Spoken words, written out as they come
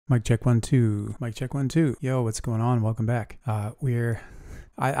Mic check 1 2. Mic check 1 2. Yo, what's going on? Welcome back.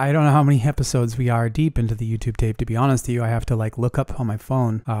 I don't know how many episodes we are deep into the YouTube tape. To be honest with you, I have to look up on my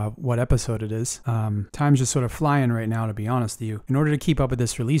phone what episode it is. Time's just sort of flying right now, to be honest with you. In order to keep up with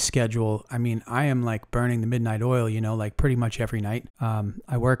this release schedule, I mean, I am burning the midnight oil, pretty much every night.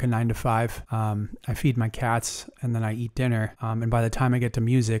 I work a 9 to 5. I feed my cats and then I eat dinner. And by the time I get to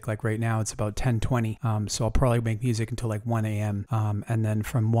music, right now, it's about 10:20. So I'll probably make music until 1 a.m. And then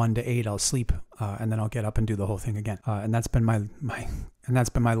from 1 to 8, I'll sleep. And then I'll get up and do the whole thing again. And that's been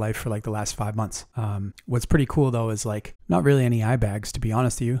my life for the last 5 months. What's pretty cool though is not really any eye bags, to be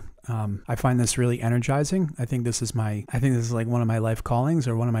honest with you. I find this really energizing. I think this is one of my life callings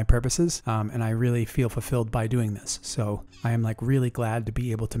or one of my purposes. And I really feel fulfilled by doing this. So I am really glad to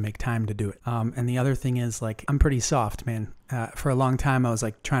be able to make time to do it. And the other thing is I'm pretty soft, man. For a long time, I was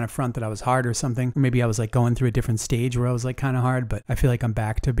trying to front that I was hard or something. Maybe I was going through a different stage where I was kind of hard, but I feel I'm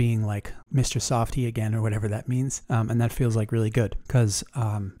back to being Mr. Softy again, or whatever that means. And that feels really good because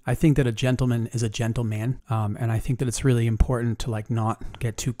I think that a gentleman is a gentleman. And I think that it's really important to not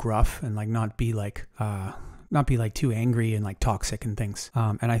get too gruff and not be too angry and toxic and things.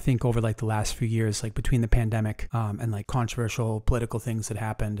 And I think over the last few years, between the pandemic and controversial political things that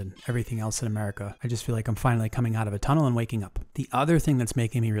happened and everything else in America, I just feel I'm finally coming out of a tunnel and waking up. The other thing that's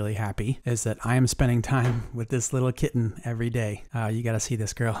making me really happy is that I am spending time with this little kitten every day. You got to see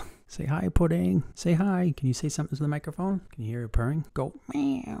this girl. Say hi, Pudding. Say hi. Can you say something to the microphone? Can you hear her purring? Go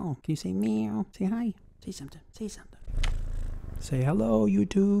meow. Can you say meow? Say hi. Say something. Say something. Say hello,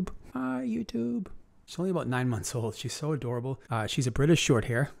 YouTube. Hi, YouTube. She's only about 9 months old. She's so adorable. She's a British short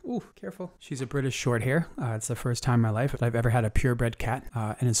hair. Ooh, careful. She's a British short hair. It's the first time in my life I've ever had a purebred cat.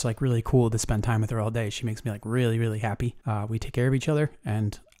 And it's really cool to spend time with her all day. She makes me really, really happy. We take care of each other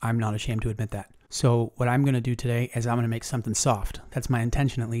and I'm not ashamed to admit that. So what I'm going to do today is I'm going to make something soft. That's my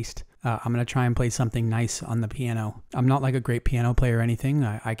intention, at least. I'm going to try and play something nice on the piano. I'm not a great piano player or anything.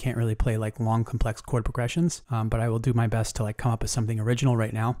 I can't really play long, complex chord progressions, but I will do my best to come up with something original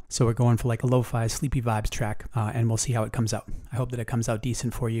right now. So we're going for a lo-fi, sleepy vibes track, and we'll see how it comes out. I hope that it comes out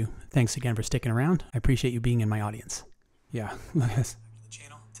decent for you. Thanks again for sticking around. I appreciate you being in my audience. Yeah, look at this. The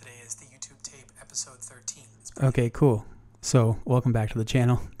channel today is the YouTube tape episode 13. Okay, cool. So welcome back to the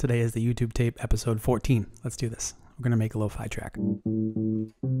channel. Today is the YouTube tape episode 14. Let's do this. We're going to make a lo-fi track.